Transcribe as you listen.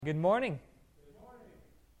Good morning.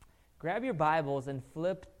 Grab your Bibles and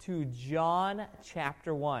flip to John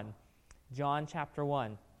chapter 1. John chapter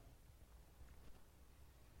 1.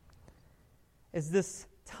 It's this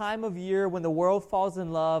time of year when the world falls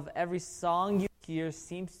in love. Every song you hear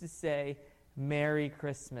seems to say, Merry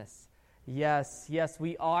Christmas. Yes,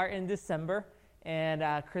 we are in December,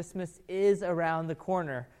 and Christmas is around the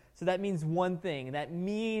corner. So that means one thing. That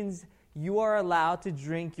means you are allowed to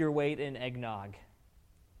drink your weight in eggnog.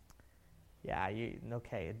 Yeah,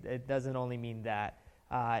 okay, it doesn't only mean that.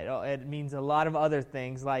 It means a lot of other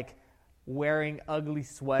things, like wearing ugly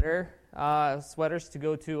sweaters to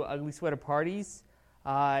go to ugly sweater parties.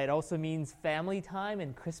 It also means family time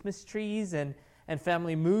and Christmas trees and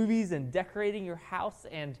family movies and decorating your house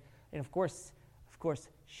and of course,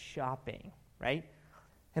 shopping, right?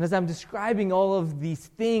 And as I'm describing all of these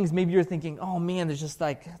things, maybe you're thinking, oh man, there's just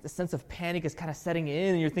like the sense of panic is kind of setting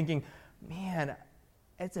in, and you're thinking, man,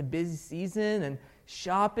 it's a busy season, and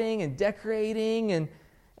shopping and decorating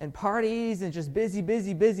and parties and just busy,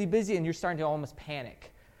 and you're starting to almost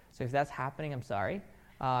panic. So if that's happening, I'm sorry.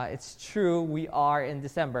 It's true, we are in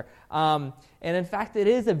December. And in fact, it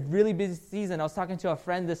is a really busy season. I was talking to a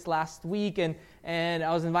friend this last week, and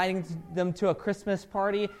I was inviting them to a Christmas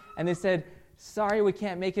party, and they said, sorry, we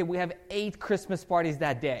can't make it. We have 8 Christmas parties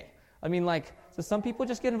that day. I mean, so some people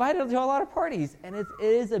just get invited to a lot of parties, and it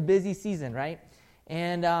is a busy season, right?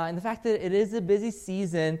 And the fact that it is a busy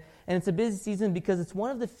season, and it's a busy season because it's one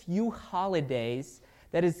of the few holidays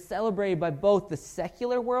that is celebrated by both the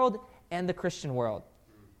secular world and the Christian world.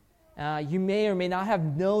 You may or may not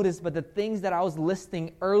have noticed, but the things that I was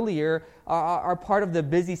listing earlier are part of the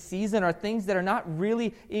busy season, are things that are not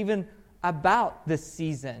really even about this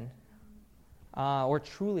season, or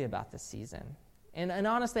truly about this season. And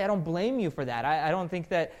honestly, I don't blame you for that. I don't think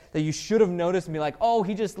that you should have noticed me like, oh,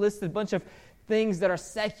 he just listed a bunch of things that are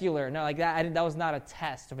secular. No, like that was not a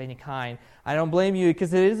test of any kind. I don't blame you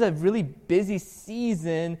because it is a really busy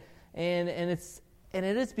season, and it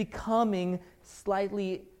is becoming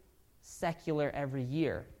slightly secular every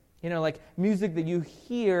year. You know, like music that you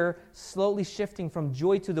hear slowly shifting from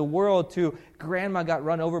Joy to the World to Grandma Got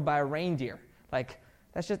Run Over by a Reindeer. Like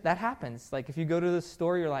that happens. Like if you go to the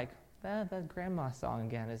store, you're like, that grandma song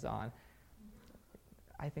again is on.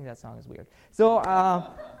 I think that song is weird. So.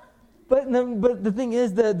 But the thing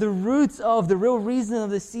is, the roots of the real reason of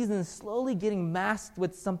this season is slowly getting masked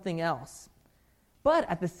with something else. But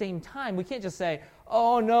at the same time, we can't just say,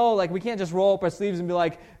 oh no, like we can't just roll up our sleeves and be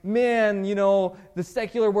like, man, the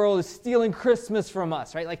secular world is stealing Christmas from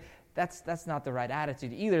us, right? Like that's not the right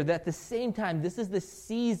attitude either. That at the same time, this is the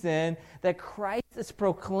season that Christ is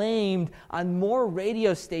proclaimed on more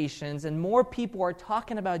radio stations and more people are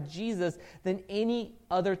talking about Jesus than any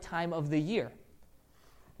other time of the year.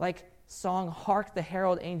 Like song Hark the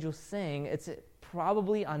Herald Angels Sing, it's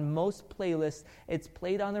probably on most playlists. It's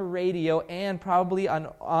played on the radio and probably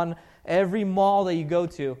on every mall that you go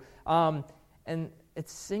to. And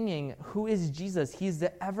it's singing, who is Jesus? He's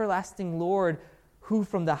the everlasting Lord who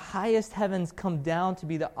from the highest heavens come down to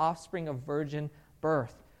be the offspring of virgin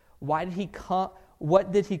birth. Why did he come?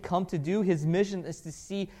 What did he come to do? His mission is to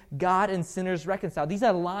see God and sinners reconciled. These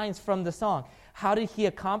are lines from the song. How did he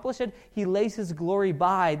accomplish it? He lays his glory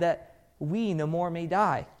by that we no more may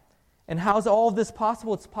die. And how is all of this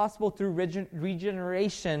possible? It's possible through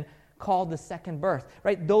regeneration called the second birth,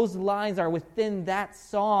 right? Those lines are within that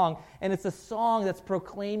song, and it's a song that's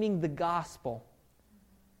proclaiming the gospel.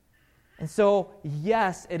 And so,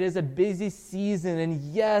 yes, it is a busy season, and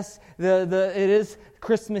yes,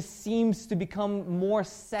 Christmas seems to become more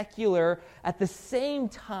secular. At the same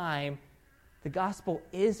time, the gospel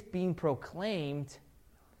is being proclaimed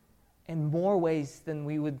in more ways than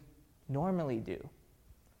we would normally do.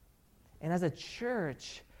 And as a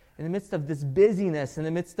church, in the midst of this busyness, in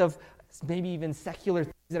the midst of maybe even secular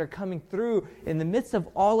things that are coming through, in the midst of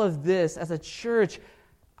all of this, as a church,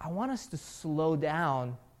 I want us to slow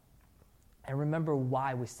down and remember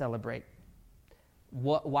why we celebrate.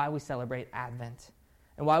 Why we celebrate Advent.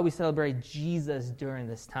 And why we celebrate Jesus during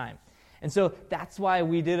this time. And so that's why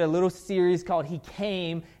we did a little series called He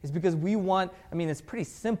Came, is because it's pretty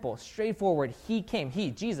simple, straightforward.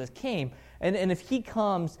 Jesus came. And if He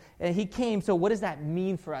comes, and He came, so what does that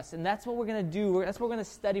mean for us? And that's what we're going to do. That's what we're going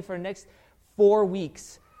to study for the next 4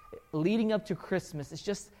 weeks leading up to Christmas. It's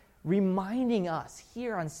just reminding us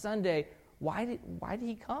here on Sunday, why did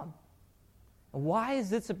He come? Why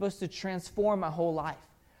is it supposed to transform my whole life?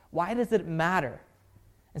 Why does it matter?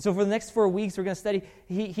 And so for the next 4 weeks, we're going to study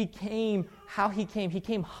He came, how He came. He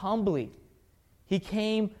came humbly. He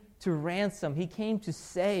came to ransom. He came to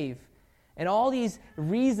save. And all these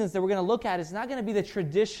reasons that we're going to look at, it's not going to be the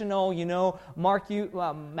traditional,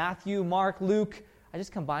 Matthew, Mark, Luke. I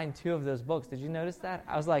just combined 2 of those books. Did you notice that?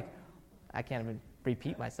 I was like, I can't even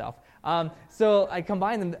repeat myself. So I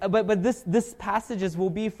combined them. But this passages will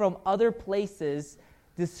be from other places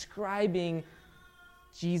describing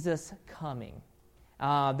Jesus coming.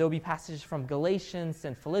 There'll be passages from Galatians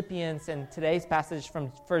and Philippians, and today's passage from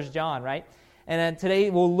 1 John, right? And then today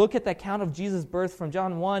we'll look at the account of Jesus' birth from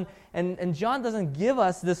John 1. And John doesn't give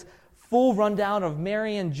us this full rundown of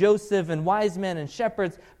Mary and Joseph and wise men and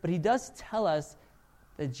shepherds, but he does tell us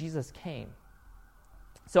that Jesus came.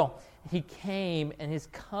 So he came, and his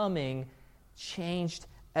coming changed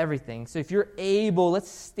everything. So if you're able, let's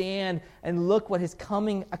stand and look what his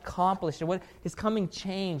coming accomplished and what his coming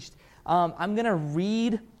changed. I'm going to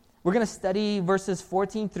read. We're going to study verses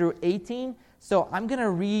 14 through 18. So I'm going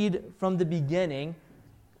to read from the beginning.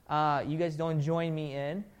 You guys don't join me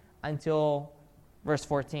in until verse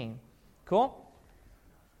 14. Cool?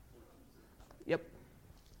 Yep.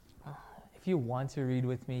 If you want to read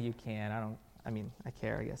with me, you can. I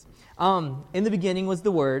care, I guess. In the beginning was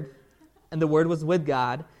the Word, and the Word was with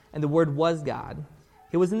God, and the Word was God.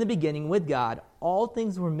 He was in the beginning with God. All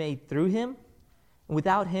things were made through him, and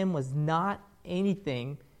without him was not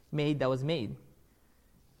anything made that was made.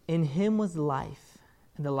 In him was life,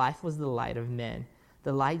 and the life was the light of men.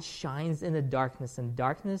 The light shines in the darkness, and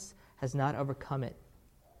darkness has not overcome it.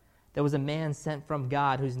 There was a man sent from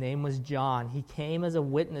God whose name was John. He came as a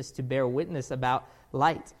witness to bear witness about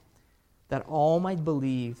light, that all might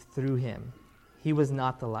believe through him. He was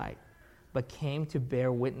not the light, but came to bear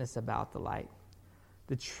witness about the light.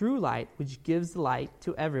 The true light, which gives light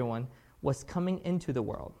to everyone, was coming into the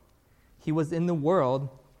world. He was in the world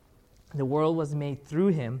was made through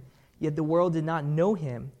him, yet the world did not know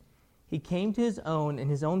him. He came to his own, and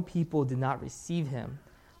his own people did not receive him.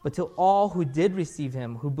 But to all who did receive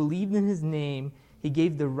him, who believed in his name, he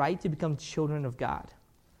gave the right to become children of God,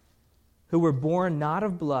 who were born not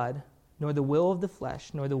of blood, nor the will of the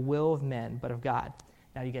flesh, nor the will of men, but of God.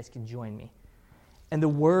 Now you guys can join me. And the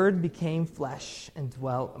Word became flesh and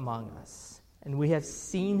dwelt among us. And we have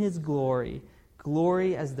seen his glory,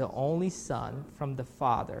 glory as the only Son from the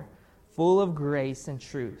Father, full of grace and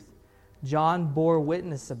truth. John bore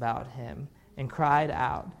witness about him and cried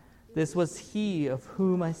out, "This was he of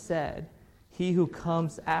whom I said, 'He who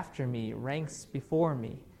comes after me ranks before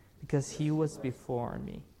me, because he was before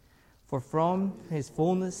me.' For from his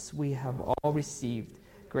fullness we have all received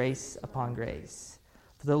grace upon grace.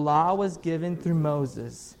 For the law was given through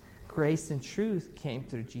Moses, grace and truth came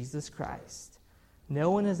through Jesus Christ.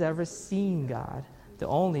 No one has ever seen God, the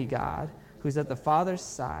only God, who is at the Father's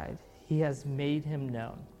side. He has made him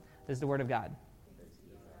known." This is the word of God.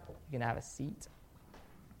 You can have a seat.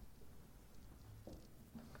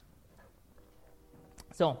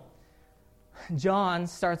 So, John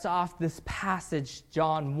starts off this passage,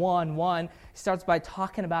 John 1:1, starts by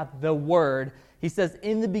talking about the Word. He says,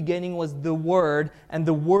 in the beginning was the Word, and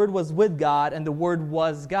the Word was with God, and the Word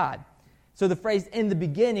was God. So the phrase in the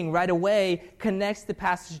beginning right away connects the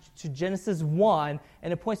passage to Genesis 1,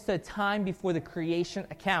 and it points to a time before the creation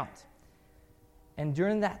account. And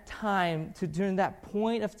during that time, during that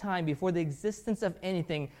point of time, before the existence of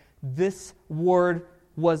anything, this Word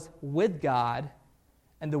was with God,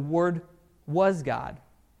 and the Word was God.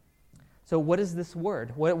 So what is this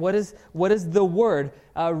Word? What is the Word?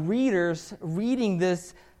 Readers reading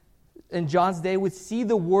this in John's day would see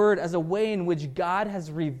the Word as a way in which God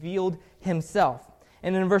has revealed himself.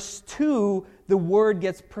 And in verse 2, the Word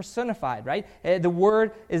gets personified, right? The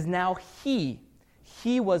Word is now He.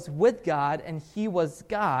 He was with God, and He was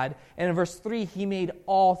God. And in verse 3, He made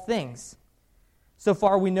all things. So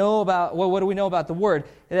far, we know about, what do we know about the Word?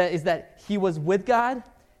 Is that He was with God,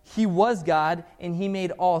 He was God, and He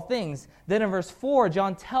made all things. Then in verse 4,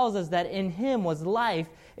 John tells us that in Him was life,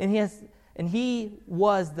 and He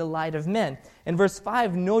was the light of men. In verse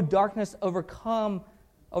 5, no darkness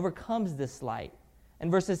overcomes this light. In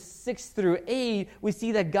verses 6 through 8, we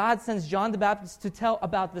see that God sends John the Baptist to tell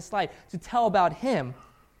about this light, to tell about Him.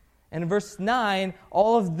 And in verse 9,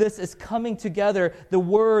 all of this is coming together. The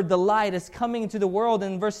Word, the light, is coming into the world.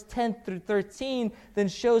 And in verse 10 through 13 then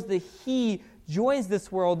shows that He joins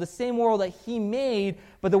this world, the same world that He made,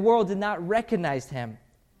 but the world did not recognize Him.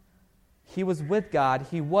 He was with God.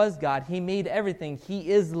 He was God. He made everything. He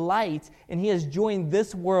is light, and He has joined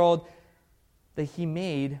this world that He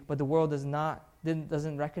made, but the world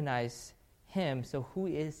doesn't recognize Him. So who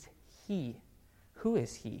is He? Who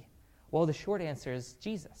is He? Well, the short answer is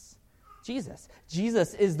Jesus. Jesus.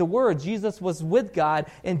 Jesus is the Word. Jesus was with God,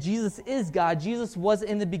 and Jesus is God. Jesus was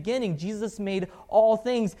in the beginning. Jesus made all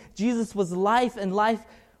things. Jesus was life, and life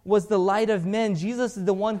was the light of men. Jesus is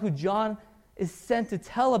the one who John is sent to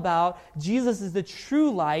tell about. Jesus is the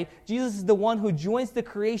true light. Jesus is the one who joins the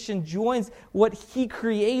creation, joins what He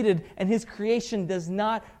created, and His creation does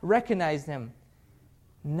not recognize Him.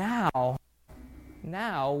 Now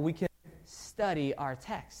we can study our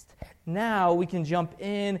text. Now we can jump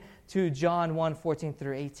in to John 1:14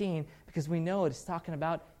 through 18, because we know it's talking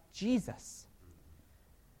about Jesus.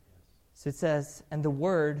 So it says, and the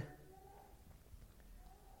Word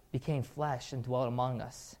became flesh and dwelt among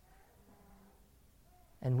us.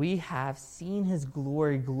 And we have seen His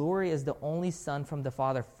glory. Glory as the only Son from the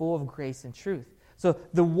Father, full of grace and truth. So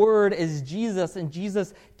the Word is Jesus, and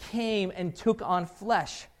Jesus came and took on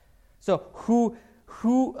flesh. So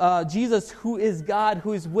Jesus, who is God,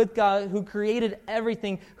 who is with God, who created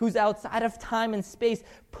everything, who's outside of time and space,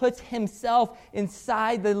 puts Himself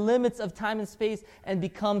inside the limits of time and space and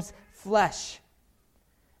becomes flesh.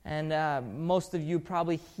 And most of you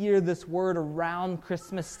probably hear this word around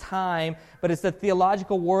Christmas time, but it's the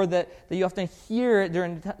theological word that you often hear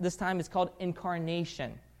during this time. It's called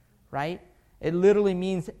incarnation, right? It literally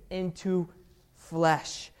means into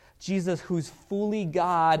flesh. Jesus, who's fully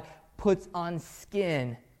God, puts on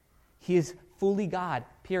skin. He is fully God,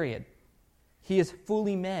 period. He is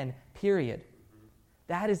fully man, period.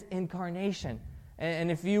 That is incarnation.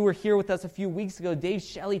 And if you were here with us a few weeks ago, Dave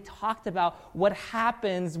Shelley talked about what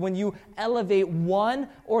happens when you elevate one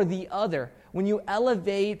or the other. When you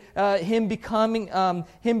elevate Him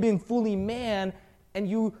being fully man, and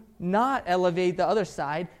you not elevate the other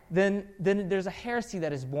side, then there's a heresy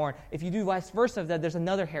that is born. If you do vice versa, there's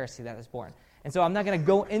another heresy that is born. And so I'm not going to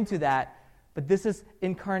go into that, but this is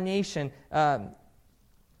incarnation.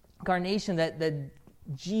 Incarnation that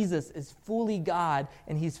Jesus is fully God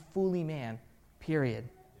and He's fully man, period.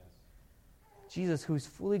 Yes. Jesus, who's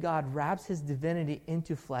fully God, wraps His divinity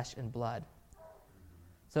into flesh and blood.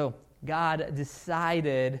 So God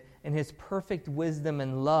decided in His perfect wisdom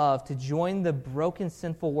and love to join the broken,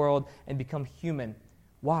 sinful world and become human.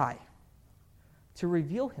 Why? To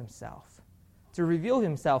reveal Himself. To reveal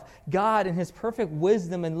Himself. God, in His perfect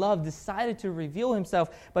wisdom and love, decided to reveal Himself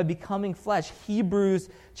by becoming flesh. Hebrews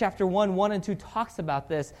chapter 1 and 2 talks about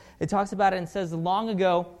this. It talks about it and says, long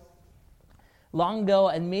ago,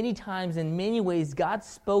 and many times, in many ways, God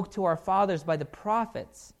spoke to our fathers by the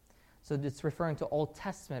prophets. So it's referring to Old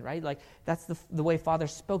Testament, right? Like, that's the way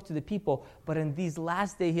fathers spoke to the people. But in these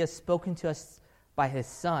last days, He has spoken to us by His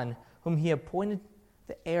Son, whom He appointed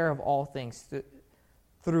the heir of all things,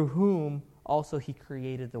 through whom also He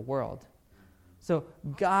created the world. So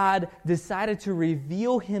God decided to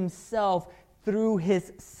reveal Himself through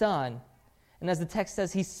His Son. And as the text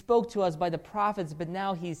says, He spoke to us by the prophets, but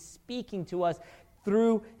now He's speaking to us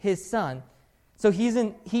through His Son. So He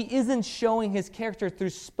isn't showing His character through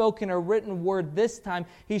spoken or written word this time.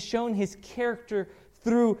 He's showing His character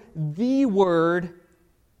through the Word,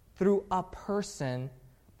 through a person,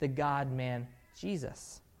 the God-man,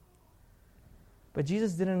 Jesus. But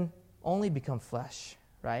Jesus didn't only become flesh,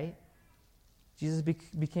 right? Jesus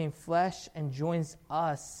became flesh and joins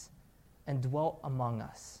us and dwelt among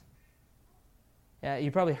us. Yeah, you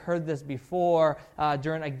probably heard this before.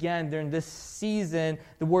 During this season,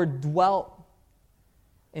 the word dwelt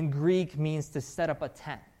in Greek means to set up a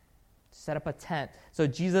tent. Set up a tent. So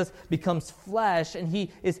Jesus becomes flesh, and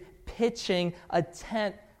He is pitching a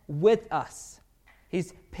tent with us.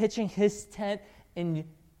 He's pitching His tent in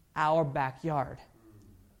our backyard.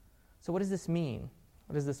 So what does this mean?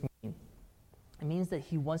 What does this mean? It means that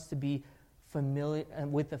He wants to be familiar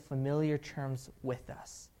with the familiar terms with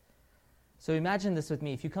us. So imagine this with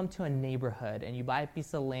me. If you come to a neighborhood and you buy a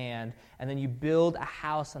piece of land, and then you build a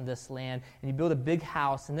house on this land, and you build a big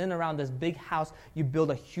house, and then around this big house you build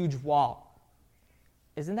a huge wall.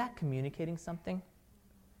 Isn't that communicating something?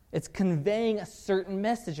 It's conveying a certain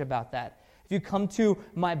message about that. If you come to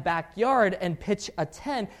my backyard and pitch a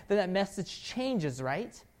tent, then that message changes,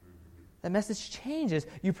 right? That message changes.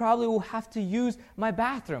 You probably will have to use my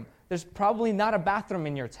bathroom. There's probably not a bathroom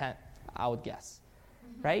in your tent, I would guess.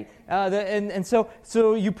 Right?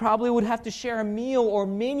 So you probably would have to share a meal or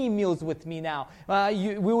many meals with me now.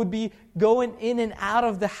 We would be going in and out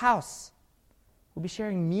of the house. We'll be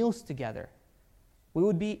sharing meals together. We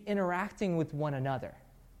would be interacting with one another.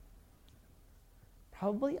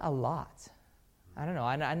 Probably a lot. I don't know.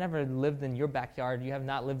 I never lived in your backyard. You have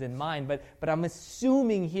not lived in mine. But I'm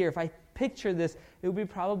assuming here, if I picture this, it would be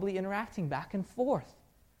probably interacting back and forth.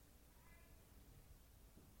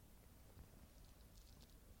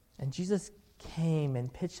 And Jesus came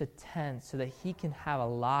and pitched a tent so that he can have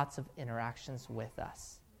lots of interactions with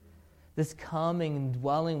us. This coming and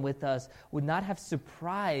dwelling with us would not have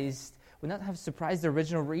surprised the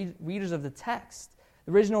original readers of the text.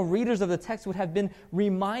 The original readers of the text would have been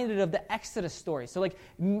reminded of the Exodus story. So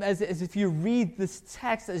as if you read this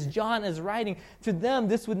text as John is writing, to them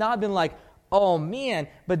this would not have been like, oh man,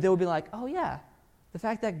 but they would be like, oh yeah, the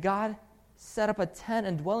fact that God set up a tent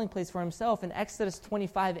and dwelling place for himself. In Exodus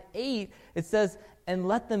 25:8, it says, and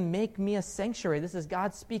let them make me a sanctuary. This is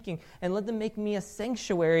God speaking. And let them make me a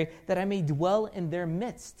sanctuary that I may dwell in their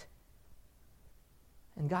midst.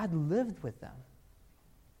 And God lived with them.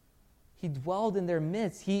 He dwelled in their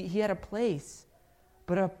midst. He had a place.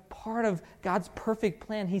 But a part of God's perfect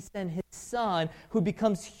plan, he sent his son who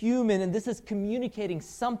becomes human. And this is communicating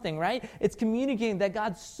something, right? It's communicating that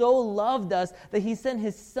God so loved us that he sent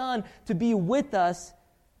his son to be with us,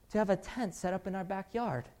 to have a tent set up in our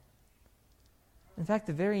backyard. In fact,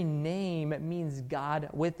 the very name means God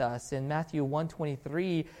with us. In Matthew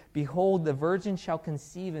 1:23, behold, the virgin shall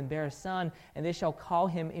conceive and bear a son, and they shall call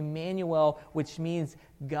him Emmanuel, which means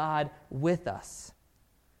God with us.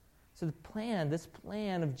 So this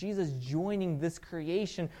plan of Jesus joining this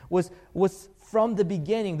creation was from the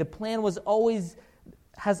beginning. The plan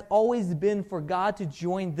has always been for God to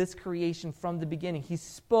join this creation from the beginning. He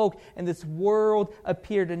spoke and this world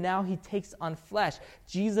appeared, and now he takes on flesh.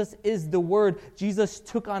 Jesus is the Word. Jesus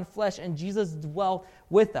took on flesh, and Jesus dwelt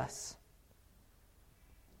with us.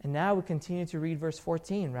 And now we continue to read verse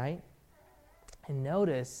 14, right? And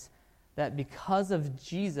notice that because of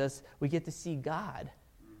Jesus, we get to see God.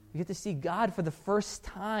 We get to see God for the first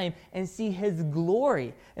time and see his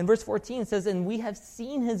glory. In verse 14 it says, and we have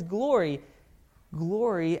seen his glory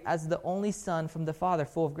as the only Son from the Father,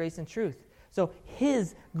 full of grace and truth. So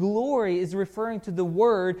his glory is referring to the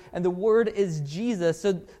Word, and the Word is Jesus.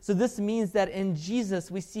 So this means that in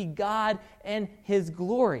Jesus we see God and his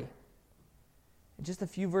glory. And just a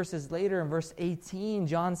few verses later, in verse 18,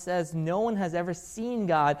 John says, no one has ever seen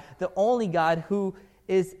God, the only God who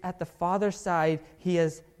is at the Father's side. He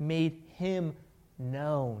has made him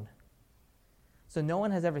known. So no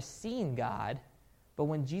one has ever seen God, but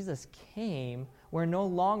when Jesus came, we're no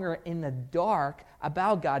longer in the dark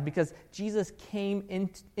about God, because Jesus came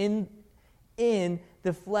in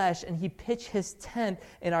the flesh and he pitched his tent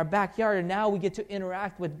in our backyard, and now we get to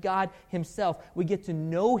interact with God himself. We get to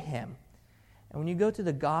know him. And when you go to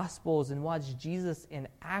the Gospels and watch Jesus in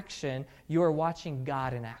action, you are watching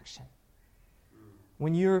God in action.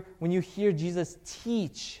 When you hear Jesus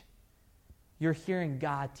teach, you're hearing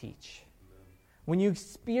God teach. When you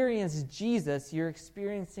experience Jesus, you're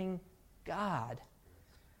experiencing God.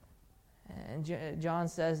 And John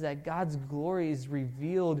says that God's glory is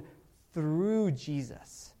revealed through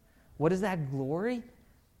Jesus. What is that glory?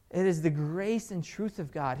 It is the grace and truth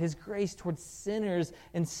of God, his grace towards sinners,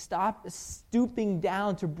 and stooping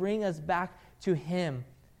down to bring us back to him.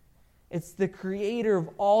 It's the creator of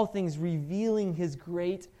all things revealing his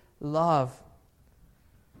great love.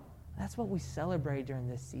 That's what we celebrate during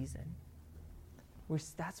this season.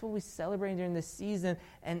 That's what we celebrate during this season,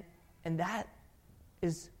 and that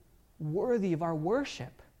is worthy of our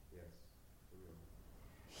worship. Yes.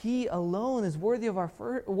 He alone is worthy of our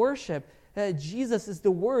worship. Jesus is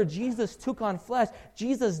the Word. Jesus took on flesh.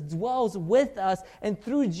 Jesus dwells with us, and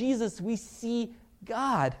through Jesus we see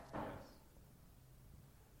God.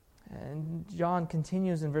 And John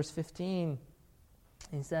continues in verse 15.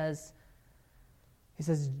 He says,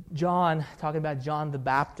 John, talking about John the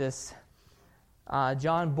Baptist,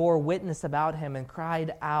 John bore witness about him and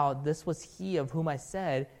cried out, this was he of whom I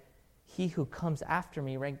said, he who comes after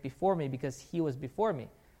me ranked before me, because he was before me.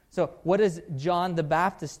 So what is John the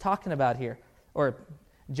Baptist talking about here? Or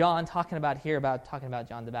John talking about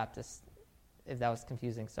John the Baptist, if that was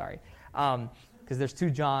confusing, sorry. Because there's two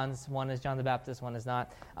Johns. One is John the Baptist, one is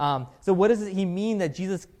not. So what does he mean that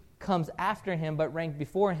Jesus comes after him but ranked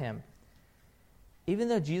before him? Even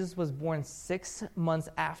though Jesus was born 6 months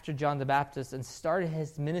after John the Baptist and started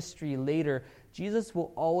his ministry later, Jesus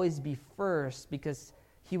will always be first because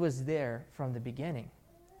he was there from the beginning.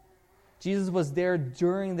 Jesus was there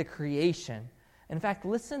during the creation. In fact,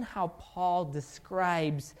 listen how Paul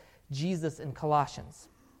describes Jesus in Colossians.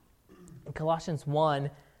 In Colossians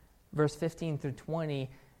 1, verse 15 through 20,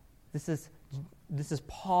 this is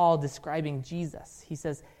Paul describing Jesus. He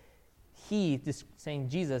says, saying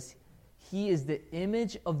Jesus, he is the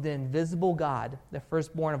image of the invisible God, the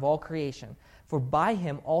firstborn of all creation. For by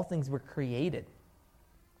him all things were created,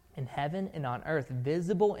 in heaven and on earth,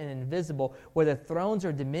 visible and invisible, whether thrones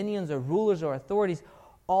or dominions or rulers or authorities,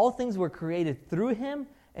 all things were created through him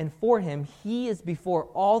and for him. He is before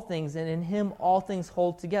all things, and in him all things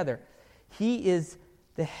hold together. He is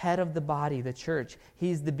the head of the body, the church.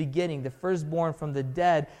 He is the beginning, the firstborn from the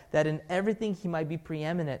dead, that in everything he might be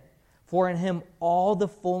preeminent. For in him all the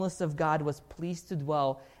fullness of God was pleased to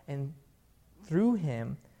dwell, and through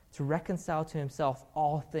him to reconcile to himself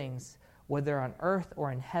all things, whether on earth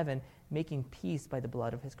or in heaven, making peace by the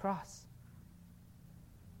blood of his cross.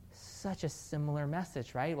 Such a similar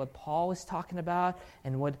message, right? What Paul is talking about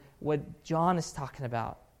and what John is talking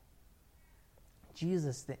about.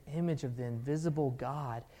 Jesus, the image of the invisible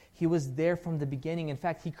God. He was there from the beginning. In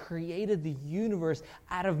fact, he created the universe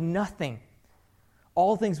out of nothing.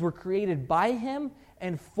 All things were created by him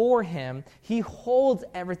and for him. He holds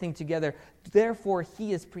everything together. Therefore,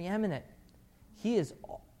 he is preeminent. He is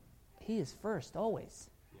first always.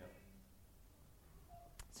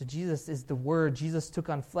 So Jesus is the Word. Jesus took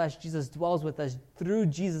on flesh. Jesus dwells with us. Through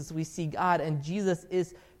Jesus, we see God, and Jesus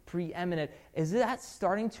is preeminent. Is that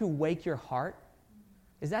starting to wake your heart?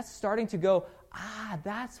 Is that starting to go,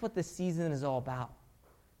 that's what the season is all about?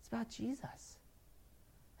 It's about Jesus.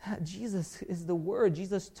 Jesus is the Word.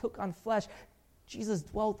 Jesus took on flesh. Jesus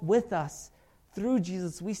dwelt with us. Through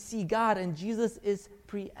Jesus, we see God, and Jesus is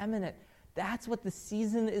preeminent. That's what the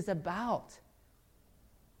season is about.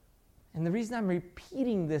 And the reason I'm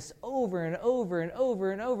repeating this over and over and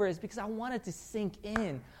over and over is because I want it to sink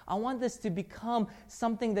in. I want this to become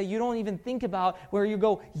something that you don't even think about, where you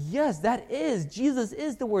go, yes, Jesus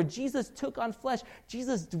is the Word. Jesus took on flesh.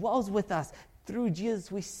 Jesus dwells with us. Through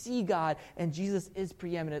Jesus, we see God, and Jesus is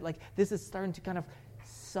preeminent. Like, this is starting to kind of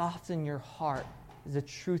soften your heart, is the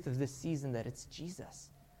truth of this season, that it's Jesus.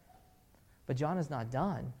 But John is not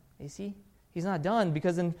done, you see? He's not done,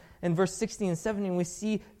 because in verse 16 and 17, we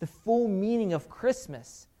see the full meaning of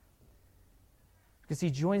Christmas. Because he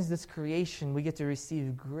joins this creation, we get to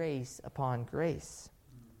receive grace upon grace.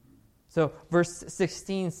 So verse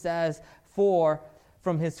 16 says, "For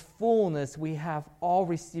from his fullness we have all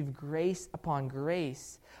received grace upon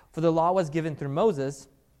grace. For the law was given through Moses."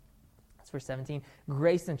 That's verse 17.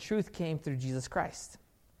 "Grace and truth came through Jesus Christ."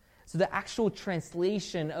 So the actual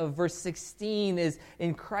translation of verse 16 is,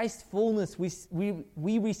 in Christ's fullness, we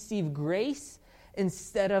receive grace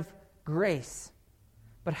instead of grace.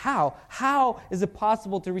 But how? How is it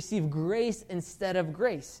possible to receive grace instead of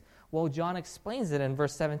grace? Well, John explains it in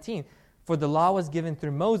verse 17. "For the law was given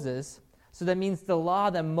through Moses." So that means the law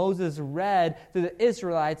that Moses read to the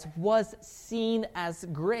Israelites was seen as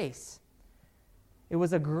grace. It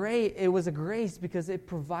was a grace because it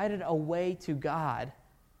provided a way to God.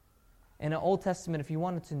 In the Old Testament, if you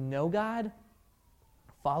wanted to know God,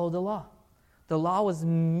 follow the law. The law was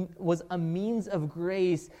a means of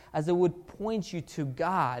grace, as it would point you to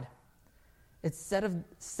God. It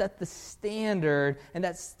set the standard, and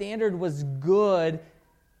that standard was good.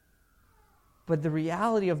 But the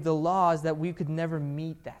reality of the law is that we could never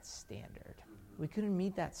meet that standard. We couldn't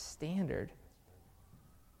meet that standard.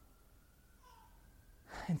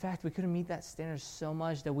 In fact, we couldn't meet that standard so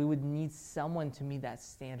much that we would need someone to meet that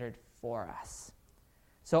standard for us.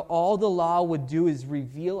 So all the law would do is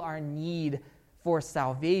reveal our need for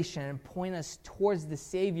salvation and point us towards the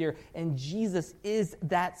Savior. And Jesus is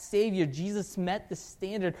that Savior. Jesus met the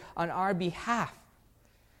standard on our behalf.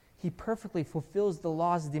 He perfectly fulfills the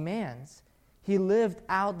law's demands. He lived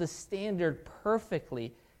out the standard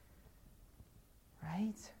perfectly.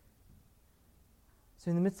 Right? So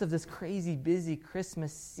in the midst of this crazy, busy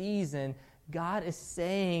Christmas season, God is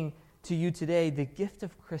saying to you today, the gift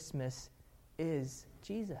of Christmas is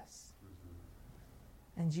Jesus.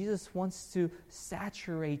 And Jesus wants to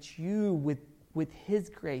saturate you with His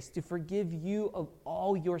grace, to forgive you of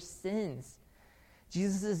all your sins.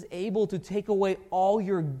 Jesus is able to take away all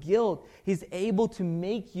your guilt. He's able to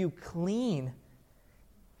make you clean.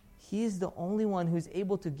 He is the only one who's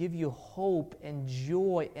able to give you hope and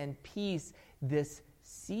joy and peace this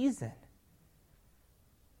season.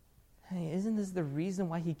 Hey, isn't this the reason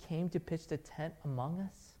why He came to pitch the tent among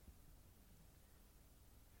us?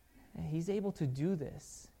 And He's able to do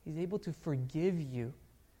this. He's able to forgive you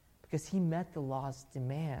because He met the law's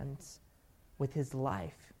demands with His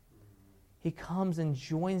life. He comes and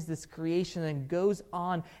joins this creation and goes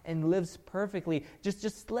on and lives perfectly.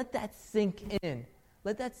 Just let that sink in.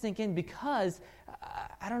 Let that sink in, because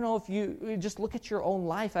I don't know if you just look at your own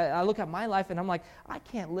life. I look at my life and I'm like, I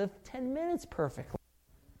can't live 10 minutes perfectly.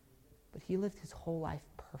 But He lived His whole life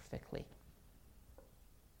perfectly.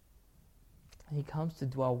 And He comes to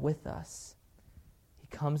dwell with us. He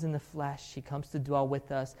comes in the flesh. He comes to dwell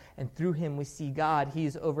with us. And through Him we see God. He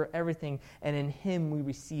is over everything. And in Him we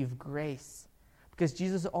receive grace. Because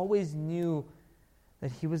Jesus always knew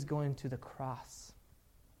that He was going to the cross.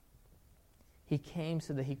 He came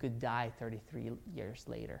so that he could die 33 years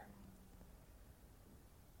later.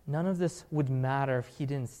 None of this would matter if he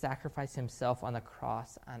didn't sacrifice himself on the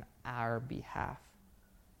cross on our behalf.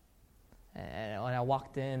 And when I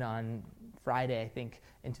walked in on Friday, I think,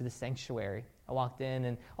 into the sanctuary, I walked in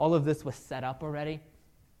and all of this was set up already.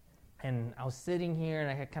 And I was sitting here and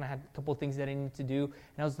I kind of had a couple of things that I needed to do.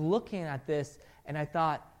 And I was looking at this and I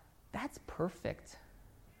thought, that's perfect.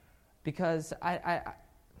 Because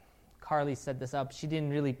Carly set this up. She didn't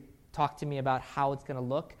really talk to me about how it's going to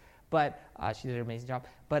look, but she did an amazing job.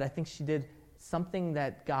 But I think she did something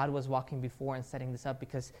that God was walking before and setting this up,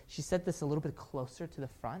 because she set this a little bit closer to the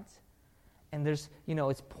front. And there's,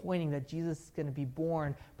 it's pointing that Jesus is going to be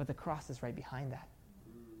born, but the cross is right behind that.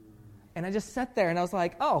 And I just sat there and I was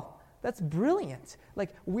like, oh, that's brilliant. Like,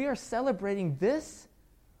 we are celebrating this,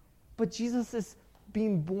 but Jesus is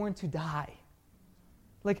being born to die.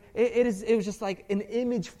 Like, it was just like an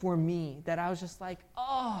image for me that I was just like,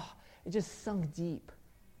 oh, it just sunk deep.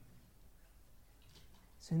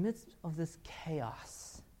 So in the midst of this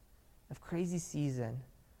chaos of crazy season,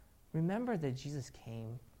 remember that Jesus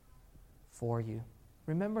came for you.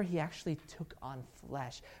 Remember, he actually took on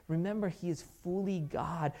flesh. Remember, he is fully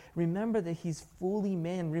God. Remember that he's fully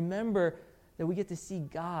man. Remember that we get to see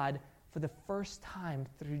God for the first time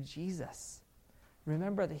through Jesus.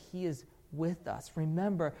 Remember that he is with us.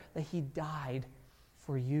 Remember that he died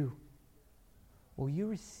for you. Will you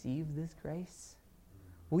receive this grace?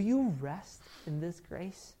 Will you rest in this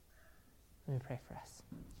grace? Let me pray for us.